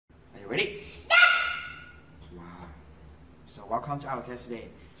ready? Yes! Wow. So welcome to our test today.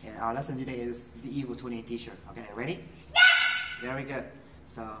 And our lesson today is the evil Tony teacher. Okay, ready? Yes! Very good.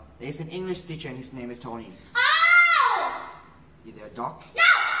 So there's an English teacher and his name is Tony. Oh! Is there a dog? No!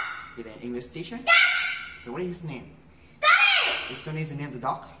 Is there an English teacher? Yes! So what is his name? Tony! Is Tony the name of the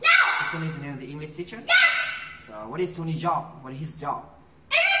dog? No! Is Tony the name of the English teacher? Yes! So what is Tony's job? What is his job?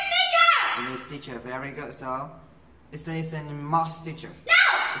 English teacher! English teacher, very good. So is Tony a math teacher? No!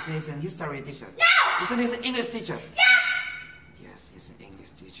 Is Tony a history teacher? No! Is Tony an English teacher? Yes! Yes, he's an English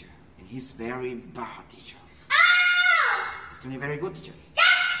teacher. And he's very bad teacher. Oh! Is Tony a very good teacher? Yes!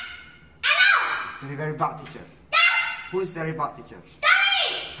 I know! Is Tony a very bad teacher? Yes! Who is very bad teacher?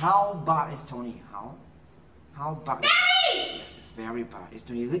 Tony! How bad is Tony? How bad? Very! Yes, it's very bad. Is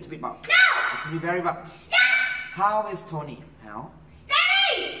Tony a little bit bad? No! Is Tony very bad? Yes! How is Tony? How?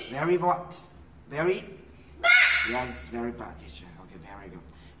 Very! Very what? Very? Bad! Yeah, he's very bad teacher. Okay, very good.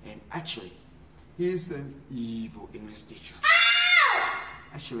 And actually, he's an evil English teacher. Oh!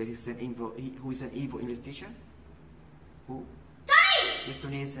 Actually, he's an evil. Who is an evil English teacher? Who? Tony! Is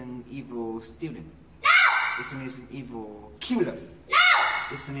Tony is an evil student? No! Is Tony is an evil killer?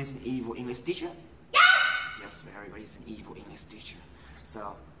 No! Is Tony is an evil English teacher? Yes! Yes, very good. He's an evil English teacher.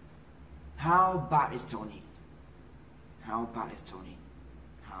 So, how bad is Tony? How bad is Tony?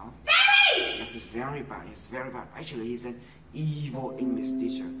 How? Very! Yes, it's very bad. It's very bad. Actually, he's an evil English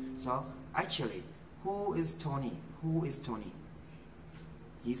teacher. So, actually, who is Tony? Who is Tony?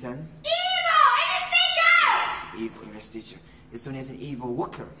 He's an Evil English teacher! he's an evil English teacher. Is Tony an evil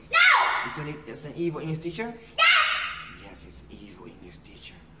worker? No! Is Tony is an evil English teacher? Yes! Yes, he's an evil English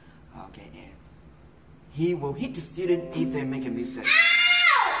teacher. Okay, and he will hit the student if they make a mistake.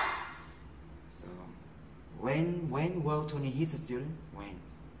 Ow! So, when will Tony hit the student? When?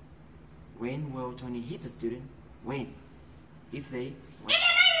 When will Tony hit the student? When? If they when?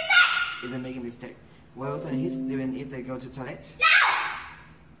 If they make a mistake. Will Tony hit the student if they go to toilet?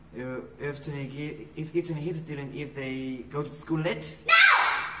 No! If Tony hit the student if they go to school late? No!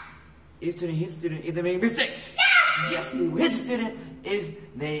 If Tony hit the student if they make a mistake? Yes! Yes, he will hit the student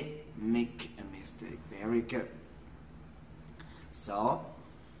if they make a mistake. Very good. So,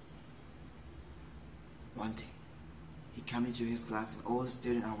 one day, he come into his class and all the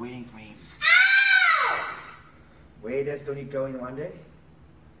students are waiting for him. Ow! Where does Tony go in one day?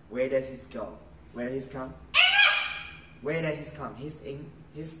 Where does he go? Where does he come? English! Where does he come? He's in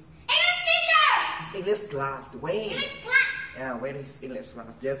his English teacher! English class. Where? English class! Yeah, where is his English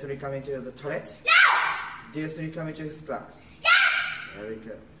class? Does Tony come into the toilet? No! Does Tony come into his class? Yes! Very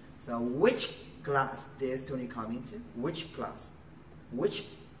good. So which class does Tony come into? Which class? Which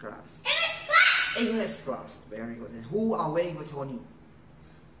class? English class! English class. Very good. And who are waiting for Tony?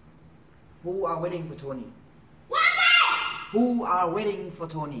 Who are waiting for Tony? One day! Who are waiting for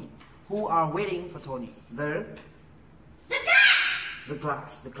Tony? Who are waiting for Tony? The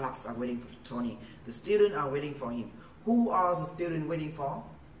class! The class are waiting for Tony. The students are waiting for him. Who are the students waiting for?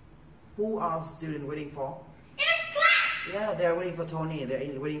 Who are the students waiting for? English class! Yeah, they're waiting for Tony.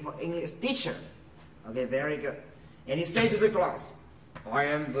 They're waiting for English teacher. Okay, very good. And he said to the class, I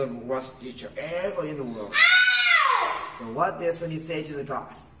am the worst teacher ever in the world. Ow! So what does Tony say to the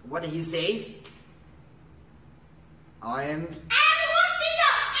class? What did he say? I am the worst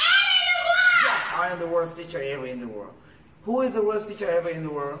teacher ever in the world! Yes, I am the worst teacher ever in the world. Who is the worst teacher ever in the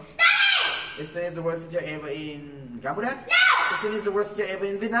world? Tony! Is Tony the worst teacher ever in Cambodia? No! Is Tony the worst teacher ever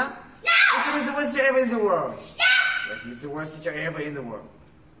in Vietnam? No! Is Tony the worst teacher ever in the world? Yes! Yes, he's the worst teacher ever in the world.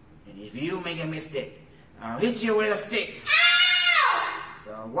 And if you make a mistake, I'll hit you with a stick. Ow!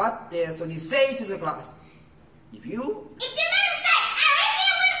 So what does Tony say to the class? If you make a mistake, I'll hit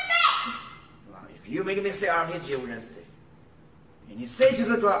you with a stick! Well, if you make a mistake, I'll hit you with a stick. And he said to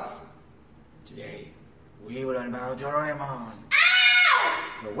the class, today we will learn about Doraemon. Ow!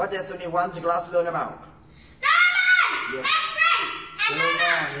 So what does Tony want the class to learn about? Doraemon! Yes. My friends!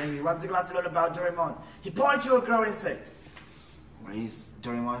 Doraemon. And he wants the class to learn about Doraemon. He pointed to a girl and said, what is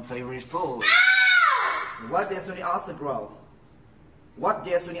Doraemon's favorite food? Ow! So what does Tony ask the girl? What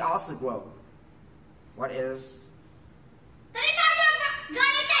does Tony ask the girl? What is? Doraemon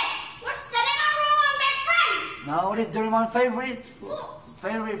gonna say, what's Doraemon my friends? No, what is Doraemon's favorite food?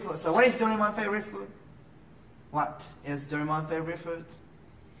 Favorite food. So what is Doraemon's favorite food? What is Doraemon's favorite food?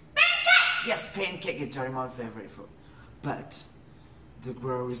 Pancake! Yes, pancake is Doraemon's favorite food. But the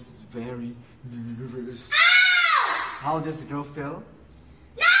girl is very nervous. Ow! How does the girl feel?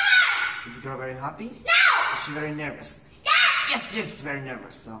 Nervous! Is the girl very happy? No! Is she very nervous? Yes! Yes, yes, very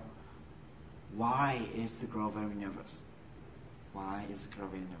nervous. So why is the girl very nervous? Why is the girl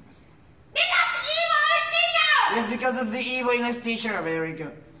very nervous? Because evil English teacher! Yes, because of the evil English teacher. Very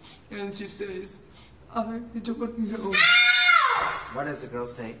good. And she says, I don't know. What does the girl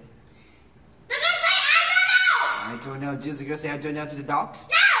say? The girl say, I don't know. I don't know. Does the girl say I don't know to the dog?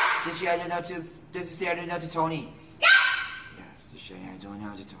 No. Does she say I don't know to Tony? Yes. Yes, she say I don't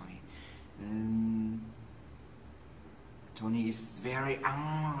know to Tony. And Tony is very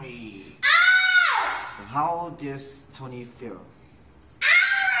angry. Oh. So how does Tony feel?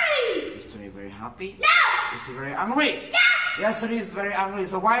 Angry. Is Tony very happy? No. Is he very angry? Yes. Yes, Tony is very angry.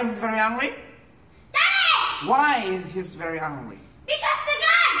 So why is he very angry? Daddy. Why is he very angry?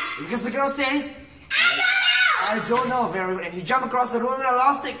 Because the girl says, I don't know very well. And he jumped across the room with an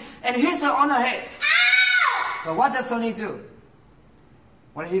elastic and hits her on the head. Ow! So what does Tony do?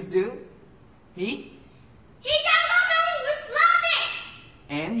 What does he do? He jumped on the room with elastic.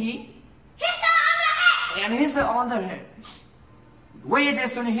 And he hits her on the head. And hits her on the head. Where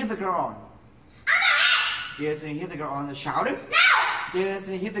does Tony hit the girl on? On the head. Does Tony hit the girl on the shoulder? No. Does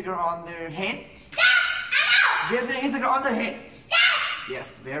Tony hit the girl on the hand? Yes, I know. Does Tony hit the girl on the head? Yes.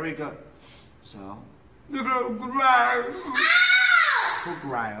 Yes, very good. So the girl cries. Oh. Who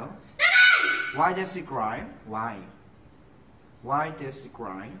cries? The man. Why does he cry? Why? Why does he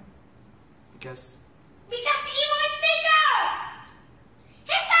cry? Because the evil teacher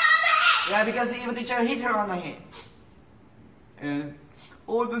hits her on the head. Yeah, because the evil teacher hit her on the head. And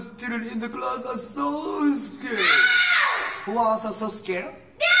all the students in the class are so scared. Oh. Who are also so scared?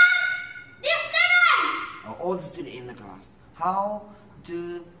 The student. All the students in the class. How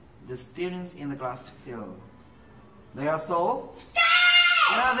do the students in the class feel? They are so scared.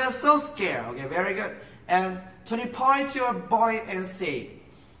 Yeah, they're so scared. Okay, very good. And Tony point to a boy and say,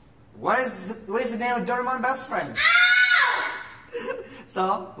 what is the name of Doraemon's best friend? Oh.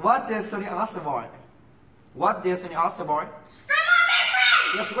 So, what does Tony ask the boy? What does Tony ask the boy? Doraemon's best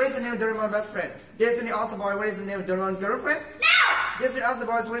friend. Yes, what is the name of Doraemon's best friend? Does Tony ask the boy what is the name of Doraemon's girlfriend? No. Does Tony ask the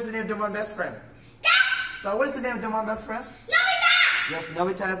boy what is the name of Doraemon's best friend? Yes. So, what is the name of Doraemon's best friend? Nobita. Yes,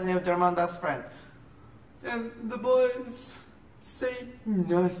 Nobita is the name of Doraemon's best friend. And the boys say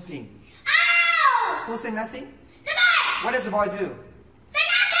nothing. Oh. Who say nothing? The boy. What does the boy do? Say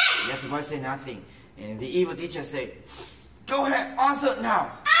nothing. Yes, the boy say nothing. And the evil teacher say, go ahead, answer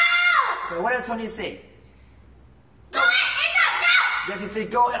now. Oh. So what does Tony say? Go ahead, answer now. Does he say,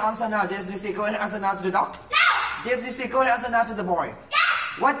 go ahead, answer now? Does he say, go ahead, answer now to the dog? No. Does he say, go ahead, answer now to the boy?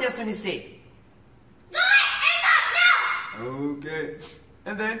 Yes. What does Tony say? Go ahead, answer now. Okay.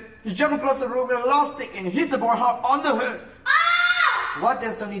 And then he jumped across the room with a elastic and hit the boy hard on the head. Oh. What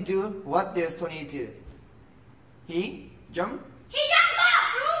does Tony do? What does Tony do? He jumped? He jumped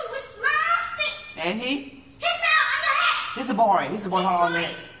off the room with elastic. And he hits her on the head. hits the boy hard on the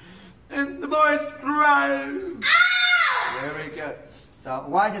head. And the boy is crying. Oh. Very good. So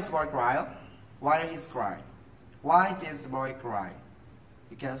why does the boy cry? Why does he cry? Why does the boy cry?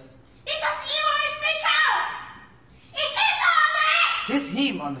 Because evil is teacher. It hits her on the head. He's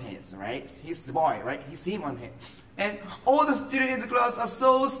him on the head, right? He's the boy, right? He's him on the head. And all the students in the class are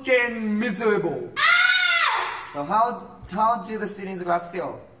so scared and miserable. Oh. So how do the students in the class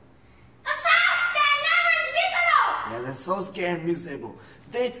feel? Miserable. Yeah, they're so scared and miserable.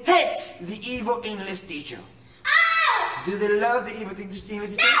 They hate the evil English teacher. Oh. Do they love the evil English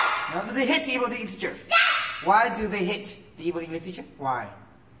teacher? No. No, do they hate the evil English teacher? Yes. Why do they hate the evil English teacher? Why?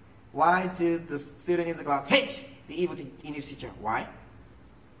 Why do the students in the class hate the evil English teacher? Why?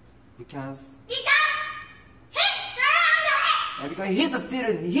 Because hits her on the head. yeah, because he's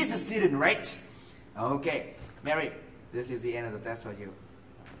a student, right? Okay, Mary, this is the end of the test for you.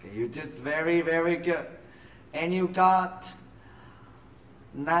 Okay, you did very, very good. And you got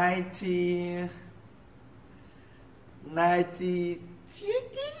 99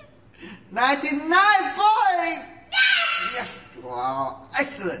 points! Yes! Yes! Wow,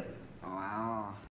 excellent! Wow.